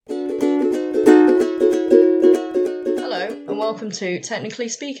welcome to Technically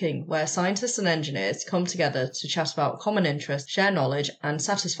Speaking, where scientists and engineers come together to chat about common interests, share knowledge, and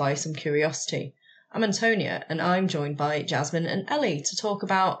satisfy some curiosity. I'm Antonia, and I'm joined by Jasmin and Ellie to talk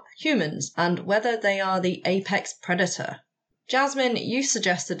about humans and whether they are the apex predator. Jasmin, you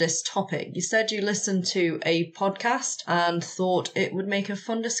suggested this topic. You said you listened to a podcast and thought it would make a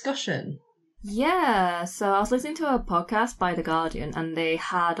fun discussion. Yeah, so I was listening to a podcast by The Guardian, and they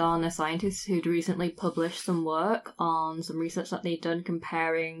had on a scientist who'd recently published some work on some research that they'd done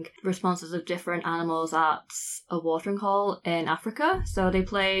comparing responses of different animals at a watering hole in Africa. So they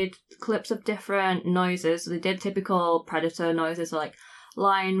played clips of different noises. So they did typical predator noises, so like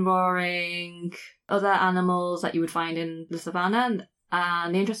lion roaring, other animals that you would find in the savannah.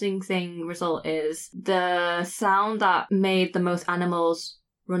 And the interesting result is the sound that made the most animals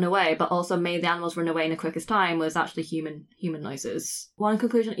run away, but also made the animals run away in the quickest time, was actually human noises. One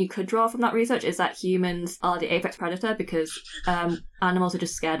conclusion that you could draw from that research is that humans are the apex predator because animals are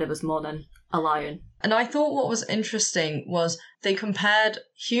just scared of us more than a lion. And I thought what was interesting was they compared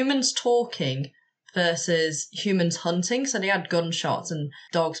humans talking versus humans hunting. So they had gunshots and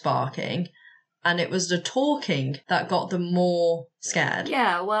dogs barking, and it was the talking that got them more scared.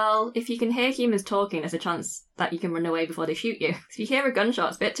 Yeah, well, if you can hear humans talking, there's a chance that you can run away before they shoot you. If you hear a gunshot,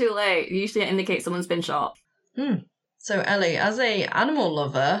 it's a bit too late. Usually it indicates someone's been shot. So Ellie, as a animal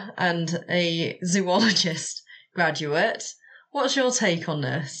lover and a zoologist graduate, what's your take on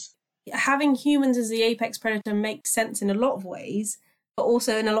this? Having humans as the apex predator makes sense in a lot of ways, but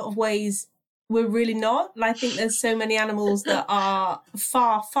also in a lot of ways we're really not. I think there's so many animals that are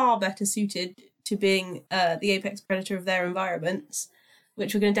far, far better suited to being the apex predator of their environments,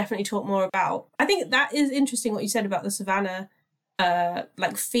 which we're going to definitely talk more about. I think that is interesting what you said about the savannah,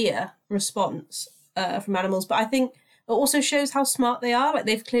 fear response from animals. But I think it also shows how smart they are. Like,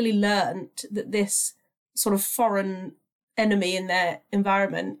 they've clearly learned that this sort of foreign enemy in their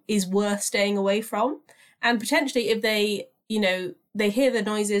environment is worth staying away from. And potentially if they, they hear the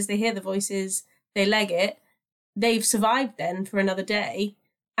noises, they hear the voices, they leg it, they've survived then for another day.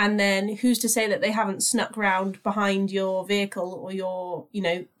 And then who's to say that they haven't snuck round behind your vehicle or your,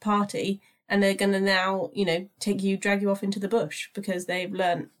 party, and they're going to now, drag you off into the bush because they've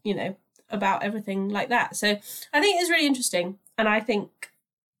learnt, about everything like that. So I think it's really interesting. And I think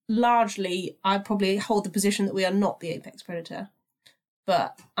largely I probably hold the position that we are not the apex predator,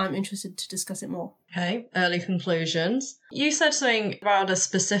 but I'm interested to discuss it more. Okay, early conclusions. You said something rather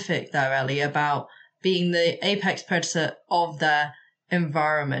specific there, Ellie, about being the apex predator of their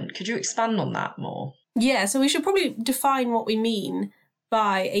environment. Could you expand on that more? Yeah, so we should probably define what we mean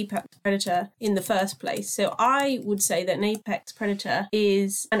by apex predator in the first place. So I would say that an apex predator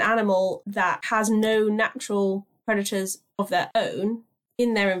is an animal that has no natural predators of their own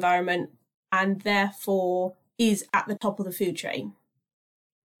in their environment and therefore is at the top of the food chain.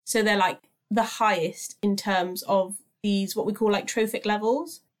 So they're like the highest in terms of these, what we call like trophic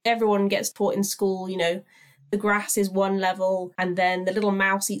levels. Everyone gets taught in school, the grass is one level, and then the little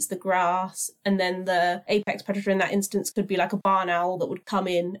mouse eats the grass, and then the apex predator in that instance could be like a barn owl that would come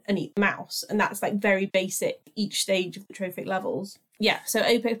in and eat the mouse. And that's like very basic, each stage of the trophic levels. Yeah, so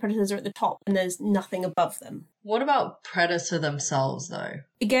apex predators are at the top and there's nothing above them. What about predator themselves, though?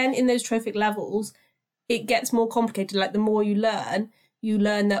 Again, in those trophic levels, it gets more complicated. Like, the more you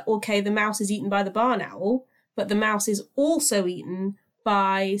learn that, okay, the mouse is eaten by the barn owl, but the mouse is also eaten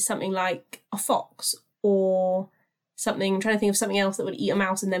by something like a fox or something. I'm trying to think of something else that would eat a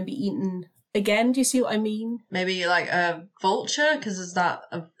mouse and then be eaten again. Do you see what I mean? Maybe like a vulture, because is that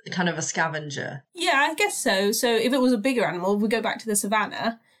a kind of a scavenger? Yeah, I guess so. So if it was a bigger animal, if we go back to the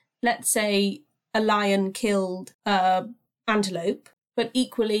savannah, let's say a lion killed antelope, but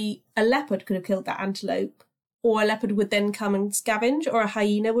equally a leopard could have killed that antelope, or a leopard would then come and scavenge, or a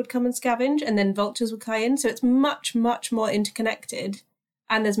hyena would come and scavenge, and then vultures would come in. So it's much, much more interconnected,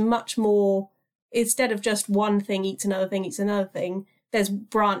 and there's much more, instead of just one thing eats another thing, there's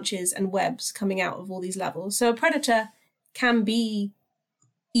branches and webs coming out of all these levels. So a predator can be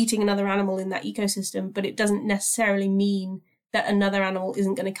eating another animal in that ecosystem, but it doesn't necessarily mean that another animal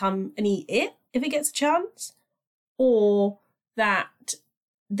isn't going to come and eat it if it gets a chance, or that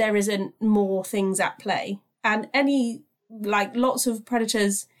there isn't more things at play. And lots of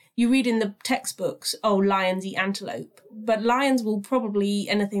predators, you read in the textbooks, lions eat antelope, but lions will probably eat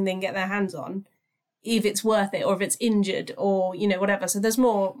anything they can get their hands on if it's worth it, or if it's injured, or, whatever. So there's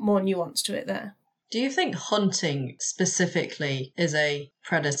more nuance to it there. Do you think hunting specifically is a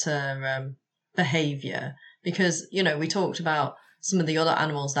predator behaviour? Because, we talked about some of the other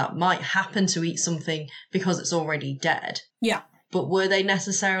animals that might happen to eat something because it's already dead. Yeah. But were they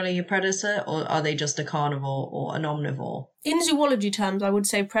necessarily a predator, or are they just a carnivore or an omnivore? In zoology terms, I would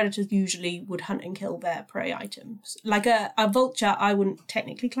say predators usually would hunt and kill their prey items. Like a vulture, I wouldn't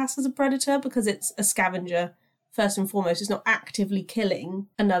technically class as a predator because it's a scavenger. First and foremost, it's not actively killing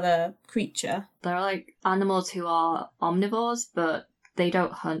another creature. There are like animals who are omnivores, but they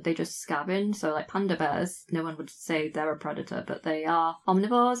don't hunt, they just scavenge. So like panda bears, no one would say they're a predator, but they are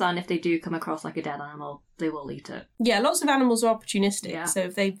omnivores, and if they do come across like a dead animal, they will eat it. Yeah, lots of animals are opportunistic, Yeah. so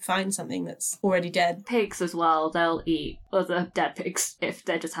if they find something that's already dead. Pigs as well, they'll eat other dead pigs if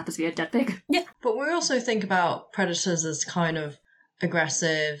there just happens to be a dead pig. Yeah. But we also think about predators as kind of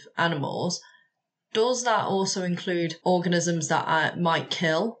aggressive animals. Does that also include organisms that might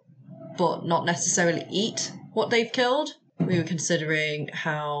kill, but not necessarily eat what they've killed? We were considering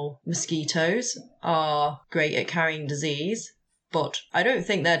how mosquitoes are great at carrying disease, but I don't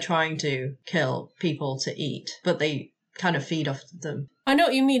think they're trying to kill people to eat, but they kind of feed off them. I know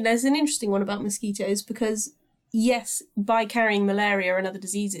what you mean. There's an interesting one about mosquitoes because, yes, by carrying malaria and other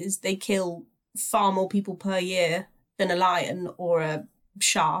diseases, they kill far more people per year than a lion or a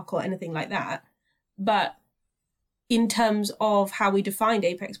shark or anything like that. But in terms of how we defined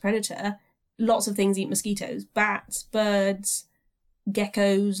apex predator, lots of things eat mosquitoes. Bats, birds,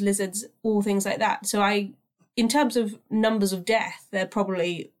 geckos, lizards, all things like that. So in terms of numbers of death, they're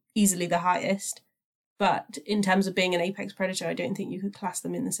probably easily the highest. But in terms of being an apex predator, I don't think you could class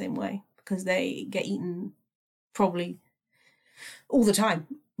them in the same way because they get eaten probably all the time.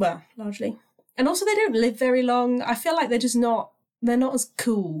 Well, largely. And also they don't live very long. I feel like they're not as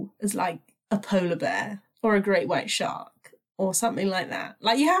cool as like a polar bear or a great white shark or something like that.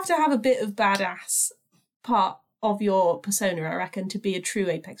 Like you have to have a bit of badass part of your persona, I reckon, to be a true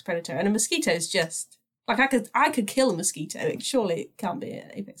apex predator. And a mosquito is just like I could kill a mosquito. Surely it can't be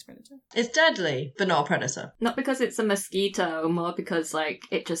an apex predator. It's deadly, but not a predator. Not because it's a mosquito, more because like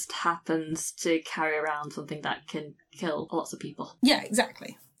it just happens to carry around something that can kill lots of people. Yeah,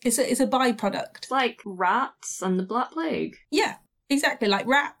 exactly. It's a byproduct. It's like rats and the Black Plague. Yeah, exactly. Like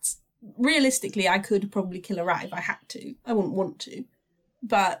rats. Realistically, I could probably kill a rat if I had to. I wouldn't want to.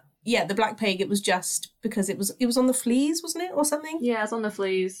 But yeah, the Black Plague, it was just because it was on the fleas, wasn't it? Or something? Yeah, it's on the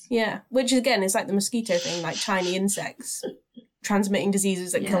fleas. Yeah, which again is like the mosquito thing, like tiny insects transmitting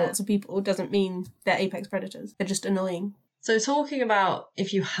diseases that kill lots of people doesn't mean they're apex predators. They're just annoying. So talking about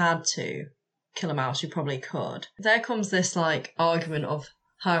if you had to kill a mouse, you probably could. There comes this like argument of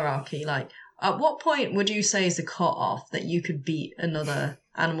hierarchy. Like, at what point would you say is the cut-off that you could beat another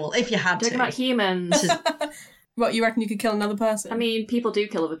animal if you had to? Talking about humans. What, you reckon you could kill another person? I mean, people do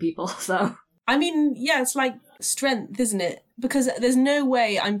kill other people, so... I mean, yeah, it's like strength, isn't it? Because there's no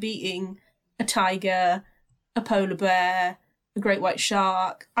way I'm beating a tiger, a polar bear, a great white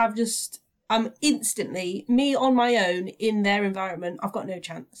shark. I'm instantly, me on my own, in their environment, I've got no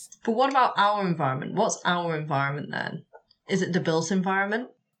chance. But what about our environment? What's our environment then? Is it the built environment?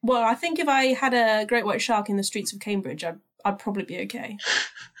 Well, I think if I had a great white shark in the streets of Cambridge, I'd probably be okay.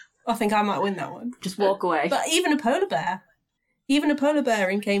 I think I might win that one. Just walk away. But even a polar bear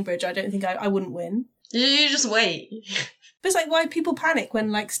in Cambridge, I don't think I wouldn't win. You just wait. But it's like why people panic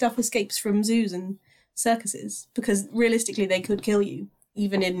when like stuff escapes from zoos and circuses, because realistically they could kill you,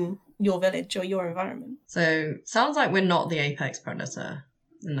 even in your village or your environment. So, sounds like we're not the apex predator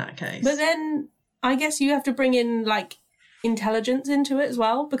in that case. But then I guess you have to bring in like intelligence into it as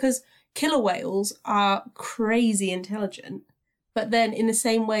well, because killer whales are crazy intelligent. But then in the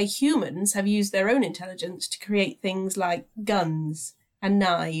same way, humans have used their own intelligence to create things like guns and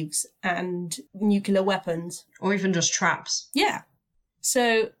knives and nuclear weapons. Or even just traps. Yeah.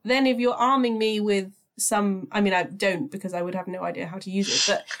 So then if you're arming me with some... I mean, I don't, because I would have no idea how to use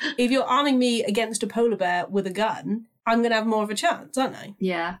it. But if you're arming me against a polar bear with a gun, I'm going to have more of a chance, aren't I?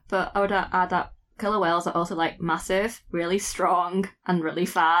 Yeah, but I would add that killer whales are also like massive, really strong, and really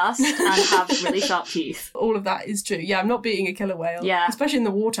fast, and have really sharp teeth. All of that is true. Yeah, I'm not beating a killer whale. Yeah. Especially in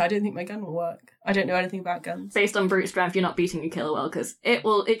the water, I don't think my gun will work. I don't know anything about guns. Based on brute strength, you're not beating a killer whale, because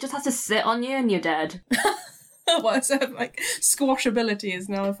it just has to sit on you and you're dead. Well, so like squashability is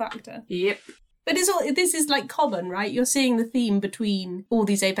now a factor. Yep. But this is like common, right? You're seeing the theme between all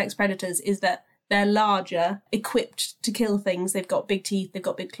these apex predators is that they're larger, equipped to kill things. They've got big teeth, they've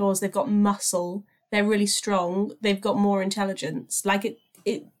got big claws, they've got muscle. They're really strong. They've got more intelligence. Like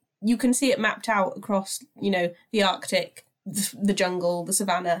you can see it mapped out across, the Arctic, the jungle, the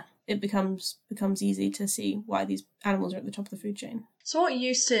savannah. It becomes easy to see why these animals are at the top of the food chain. So what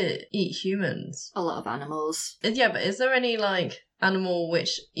used to eat humans? A lot of animals. Yeah, but is there any, animal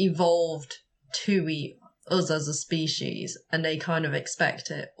which evolved to eat us as a species and they kind of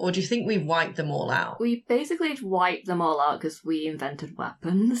expect it? Or do you think we've wiped them all out? We basically wiped them all out because we invented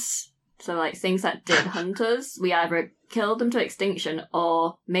weapons. So, like, things that did hunt us, we either killed them to extinction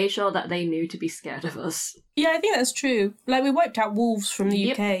or made sure that they knew to be scared of us. Yeah, I think that's true. Like, we wiped out wolves from the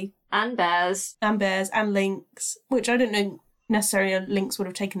Yep. UK. And bears. And bears and lynx, which I don't know necessarily a lynx would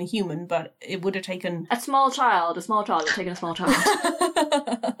have taken a human, but it would have taken... A small child would have taken a small child.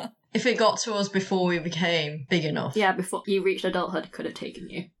 If it got to us before we became big enough. Yeah, before you reached adulthood, it could have taken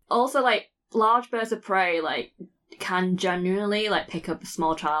you. Also, like, large birds of prey, like, can genuinely, like, pick up a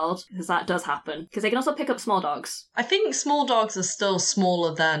small child, because that does happen. Because they can also pick up small dogs. I think small dogs are still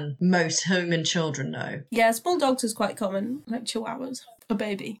smaller than most human children, though. Yeah, small dogs is quite common, like chihuahuas, a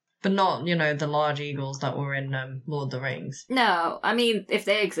baby. But not, the large eagles that were in Lord of the Rings. No, I mean, if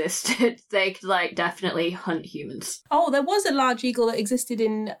they existed, they could, like, definitely hunt humans. Oh, there was a large eagle that existed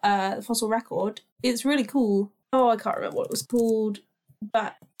in the fossil record. It's really cool. Oh, I can't remember what it was called.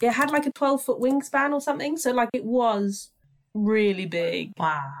 But it had, like, a 12-foot wingspan or something. So, like, it was really big.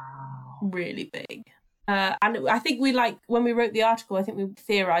 Wow. Really big. And I think when we wrote the article, I think we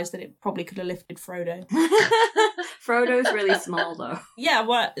theorised that it probably could have lifted Frodo. Frodo's really small, though. Yeah,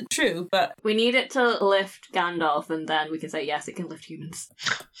 well, true, but... We need it to lift Gandalf, and then we can say, yes, it can lift humans.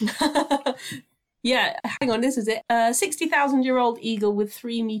 Yeah, hang on, this is it. 60,000-year-old eagle with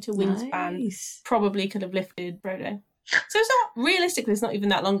 3-metre wingspan Nice. probably could have lifted Frodo. So it's not, realistically, it's not even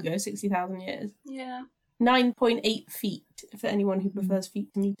that long ago, 60,000 years. Yeah. 9.8 feet, for anyone who prefers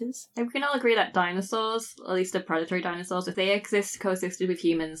feet to metres. And we can all agree that dinosaurs, at least the predatory dinosaurs, if they coexisted with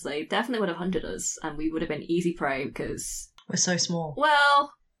humans, they definitely would have hunted us, and we would have been easy prey because... We're so small.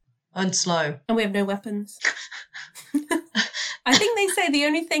 Well... And slow. And we have no weapons. I think they say the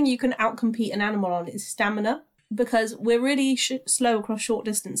only thing you can outcompete an animal on is stamina, because we're really slow across short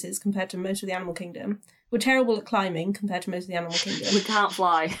distances compared to most of the animal kingdom. We're terrible at climbing compared to most of the animal kingdom. We can't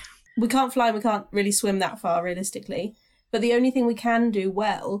fly. We can't fly and we can't really swim that far, realistically. But the only thing we can do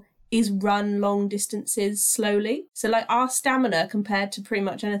well is run long distances slowly. So, like, our stamina compared to pretty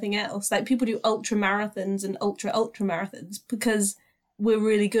much anything else, like, people do ultra marathons and ultra marathons because we're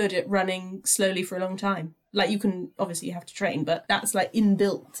really good at running slowly for a long time. Like, you have to train, but that's, like,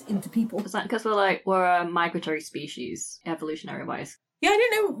 inbuilt into people. Is that because we're a migratory species, evolutionary-wise? Yeah, I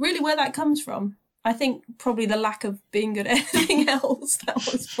don't know really where that comes from. I think probably the lack of being good at anything else, that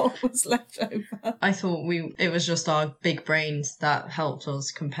was what was left over. I thought it was just our big brains that helped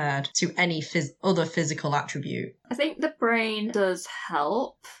us compared to any other physical attribute. I think the brain does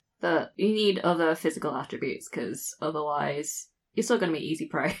help, but you need other physical attributes because otherwise you're still going to be easy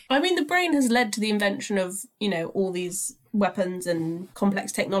prey. I mean, the brain has led to the invention of, all these weapons and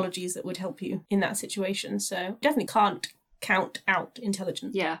complex technologies that would help you in that situation. So definitely can't count out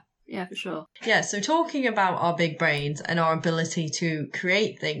intelligence. Yeah, for sure. Yeah, so talking about our big brains and our ability to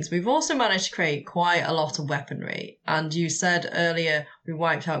create things, we've also managed to create quite a lot of weaponry. And you said earlier we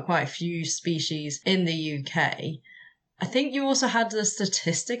wiped out quite a few species in the UK. I think you also had a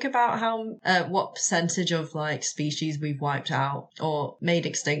statistic about what percentage of species we've wiped out or made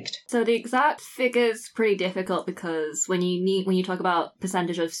extinct. So the exact figure's pretty difficult because when you talk about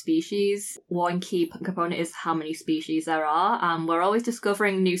percentage of species, one key component is how many species there are, and we're always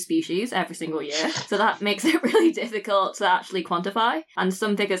discovering new species every single year. So that makes it really difficult to actually quantify. And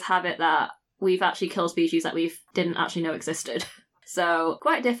some figures have it that we've actually killed species that we didn't actually know existed. So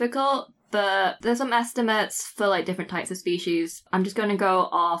quite difficult. But there's some estimates for different types of species. I'm just going to go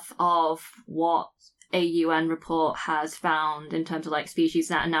off of what a UN report has found in terms of species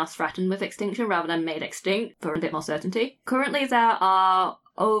that are now threatened with extinction rather than made extinct for a bit more certainty. Currently there are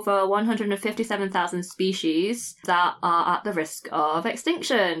over 157,000 species that are at the risk of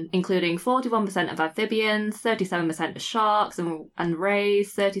extinction, including 41% of amphibians, 37% of sharks and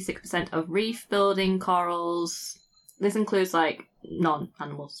rays, 36% of reef-building corals. This includes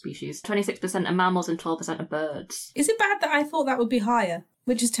non-animal species, 26% of mammals and 12% of birds. Is it bad that I thought that would be higher?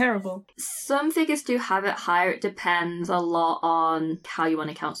 Which is terrible. Some figures do have it higher. It depends a lot on how you want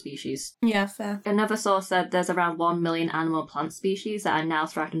to count species. Yeah, fair. Another source said there's around 1 million animal plant species that are now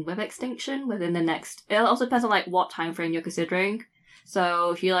threatened with extinction within the next... It also depends on what time frame you're considering.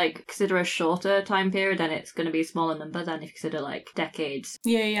 So if you consider a shorter time period, then it's going to be a smaller number than if you consider decades.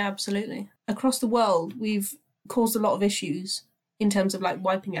 Yeah, absolutely. Across the world, we've caused a lot of issues in terms of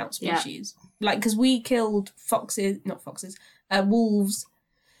wiping out species. Yeah. Because we killed wolves,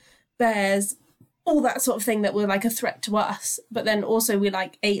 bears, all that sort of thing that were a threat to us. But then also we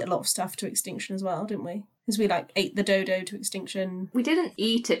ate a lot of stuff to extinction as well, didn't we? Because we ate the dodo to extinction. We didn't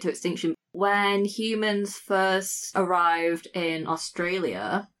eat it to extinction. When humans first arrived in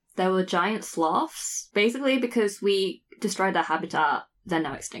Australia, there were giant sloths. Basically, because we destroyed their habitat, they're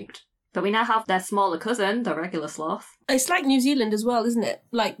now extinct. But we now have their smaller cousin, the regular sloth. It's like New Zealand as well, isn't it?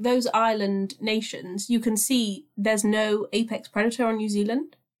 Like those island nations, you can see there's no apex predator on New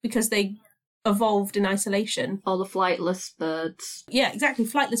Zealand because they evolved in isolation. All the flightless birds. Yeah, exactly.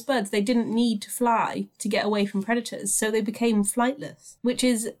 Flightless birds, they didn't need to fly to get away from predators, so they became flightless, which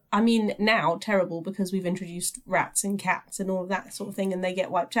is, I mean, now terrible because we've introduced rats and cats and all of that sort of thing and they get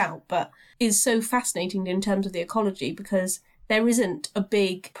wiped out, but is so fascinating in terms of the ecology because there isn't a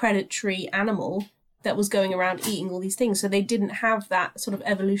big predatory animal that was going around eating all these things. So they didn't have that sort of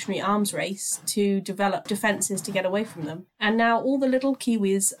evolutionary arms race to develop defences to get away from them. And now all the little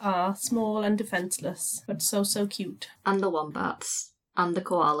kiwis are small and defenceless, but so cute. And the wombats. And the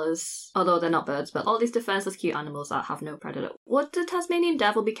koalas. Although they're not birds, but all these defenceless cute animals that have no predator. Would the Tasmanian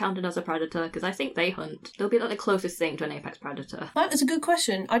devil be counted as a predator? Because I think they hunt. They'll be like the closest thing to an apex predator. That is a good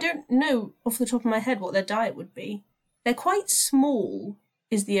question. I don't know off the top of my head what their diet would be. They're quite small,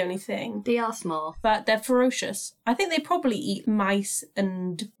 is the only thing. They are small. But they're ferocious. I think they probably eat mice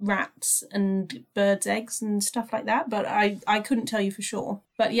and rats and birds' eggs and stuff like that, but I couldn't tell you for sure.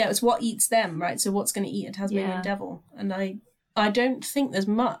 But yeah, it's what eats them, right? So what's going to eat a Tasmanian devil? And I don't think there's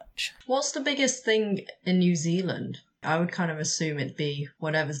much. What's the biggest thing in New Zealand? I would kind of assume it'd be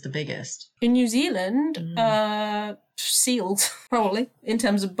whatever's the biggest. In New Zealand, seals, probably, in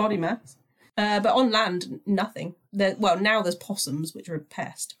terms of body mass. But on land, nothing. Now there's possums, which are a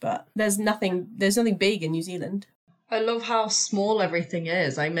pest, but there's nothing big in New Zealand. I love how small everything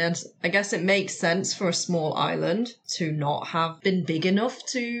is. I guess it makes sense for a small island to not have been big enough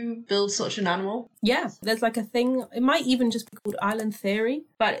to build such an animal. Yeah, there's like a thing, it might even just be called island theory,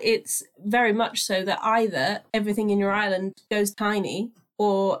 but it's very much so that either everything in your island goes tiny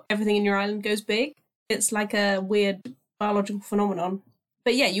or everything in your island goes big. It's like a weird biological phenomenon.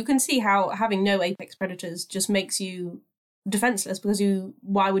 But yeah, you can see how having no apex predators just makes you defenseless because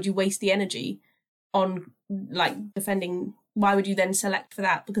why would you waste the energy on like defending? Why would you then select for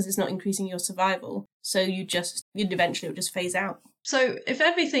that? Because it's not increasing your survival. So eventually it would just phase out. So if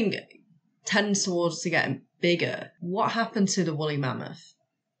everything tends towards to getting bigger, what happened to the woolly mammoth?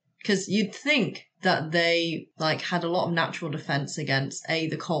 Because you'd think that they like had a lot of natural defense against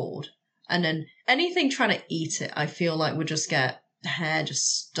the cold, and then anything trying to eat it, I feel like would just get hair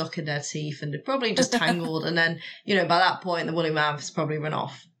just stuck in their teeth and they're probably just tangled, and then by that point the woolly mammoths probably run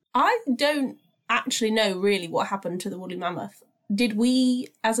off. I don't actually know really what happened to the woolly mammoth. Did we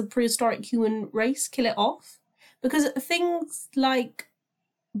as a prehistoric human race kill it off? Because things like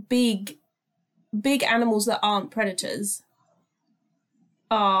big animals that aren't predators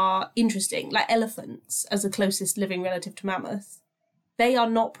are interesting, like elephants as the closest living relative to mammoths. They are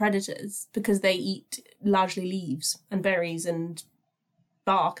not predators because they eat largely leaves and berries and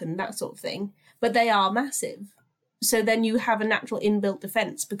bark and that sort of thing, but they are massive. So then you have a natural inbuilt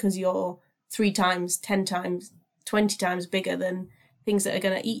defense because you're 3 times, 10 times, 20 times bigger than things that are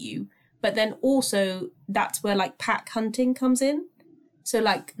going to eat you. But then also that's where like pack hunting comes in. So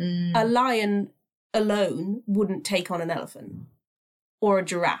like a lion alone wouldn't take on an elephant or a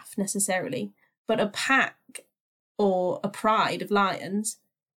giraffe necessarily, but a pack or a pride of lions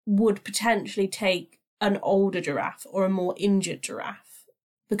would potentially take an older giraffe or a more injured giraffe,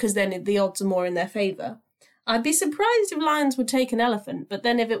 because then the odds are more in their favour. I'd be surprised if lions would take an elephant, but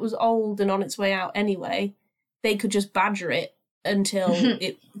then if it was old and on its way out anyway, they could just badger it until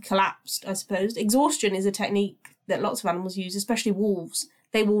it collapsed, I suppose. Exhaustion is a technique that lots of animals use, especially wolves.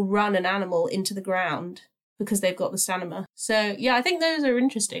 They will run an animal into the ground because they've got the stamina. So, yeah, I think those are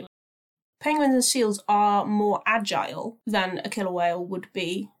interesting. Penguins and seals are more agile than a killer whale would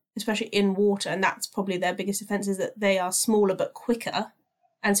be, especially in water, and that's probably their biggest defence, is that they are smaller but quicker.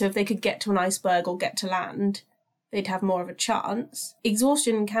 And so if they could get to an iceberg or get to land, they'd have more of a chance.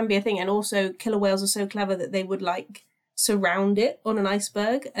 Exhaustion can be a thing, and also killer whales are so clever that they would like surround it on an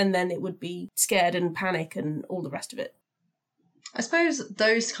iceberg and then it would be scared and panic and all the rest of it. I suppose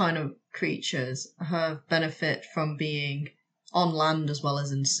those kind of creatures have benefit from being on land as well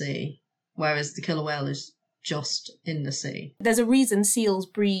as in sea, whereas the killer whale is just in the sea. There's a reason seals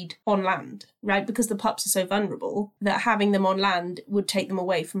breed on land, right? Because the pups are so vulnerable that having them on land would take them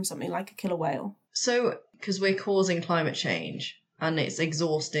away from something like a killer whale. So, because we're causing climate change and it's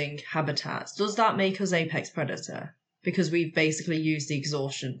exhausting habitats, does that make us apex predator? Because we've basically used the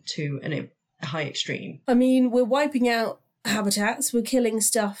exhaustion to a high extreme. I mean, we're wiping out habitats, we're killing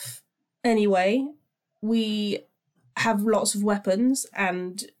stuff anyway. We have lots of weapons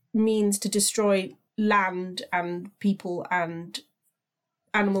and means to destroy land and people and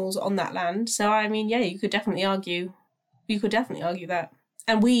animals on that land. So I mean, yeah, you could definitely argue that.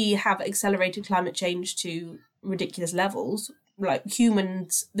 And we have accelerated climate change to ridiculous levels. Like the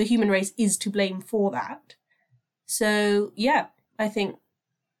human race is to blame for that. So, yeah, I think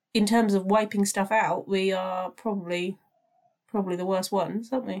in terms of wiping stuff out, we are probably the worst ones,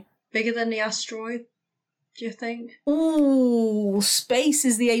 aren't we? Bigger than the asteroid, do you think? Ooh, space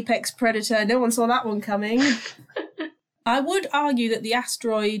is the apex predator. No one saw that one coming. I would argue that the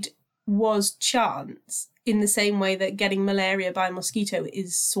asteroid was chance in the same way that getting malaria by a mosquito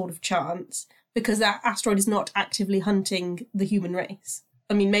is sort of chance, because that asteroid is not actively hunting the human race.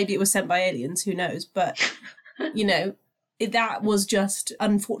 I mean, maybe it was sent by aliens, who knows, but, you know, that was just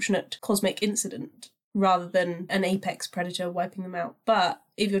unfortunate cosmic incident rather than an apex predator wiping them out. But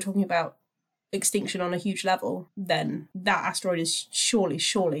if you're talking about extinction on a huge level, then that asteroid is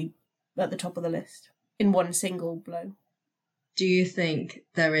surely at the top of the list in one single blow. Do you think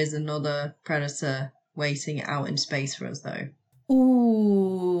there is another predator waiting out in space for us, though?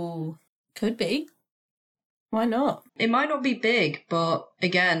 Ooh, could be. Why not? It might not be big, but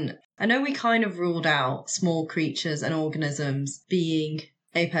again, I know we kind of ruled out small creatures and organisms being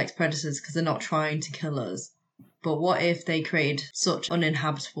apex predators because they're not trying to kill us. But what if they create such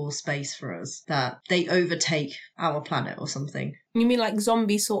uninhabitable space for us that they overtake our planet or something? You mean like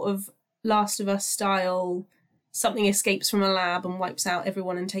zombie sort of Last of Us style, something escapes from a lab and wipes out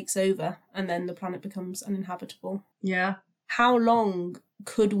everyone and takes over, and then the planet becomes uninhabitable? Yeah. How long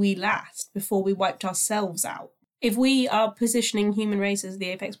could we last before we wiped ourselves out? If we are positioning human race as the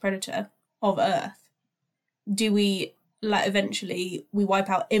apex predator of Earth, do we, like, eventually we wipe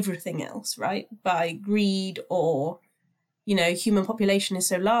out everything else, right? By greed, or, you know, human population is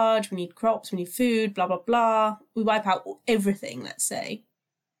so large, we need crops, we need food, blah, blah, blah. We wipe out everything, let's say.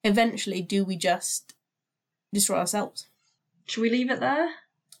 Eventually, do we just destroy ourselves? Should we leave it there?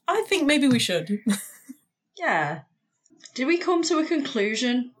 I think maybe we should. Yeah. Did we come to a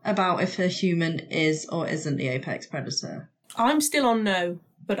conclusion about if a human is or isn't the apex predator? I'm still on no,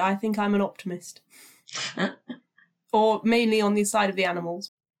 but I think I'm an optimist. Or mainly on the side of the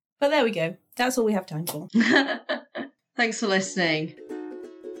animals. But there we go. That's all we have time for. Thanks for listening.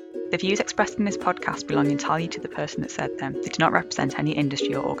 The views expressed in this podcast belong entirely to the person that said them. They do not represent any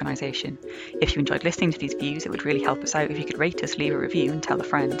industry or organisation. If you enjoyed listening to these views, it would really help us out if you could rate us, leave a review and tell a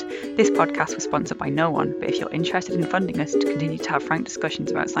friend. This podcast was sponsored by no one, but if you're interested in funding us to continue to have frank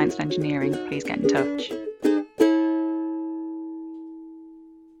discussions about science and engineering, please get in touch.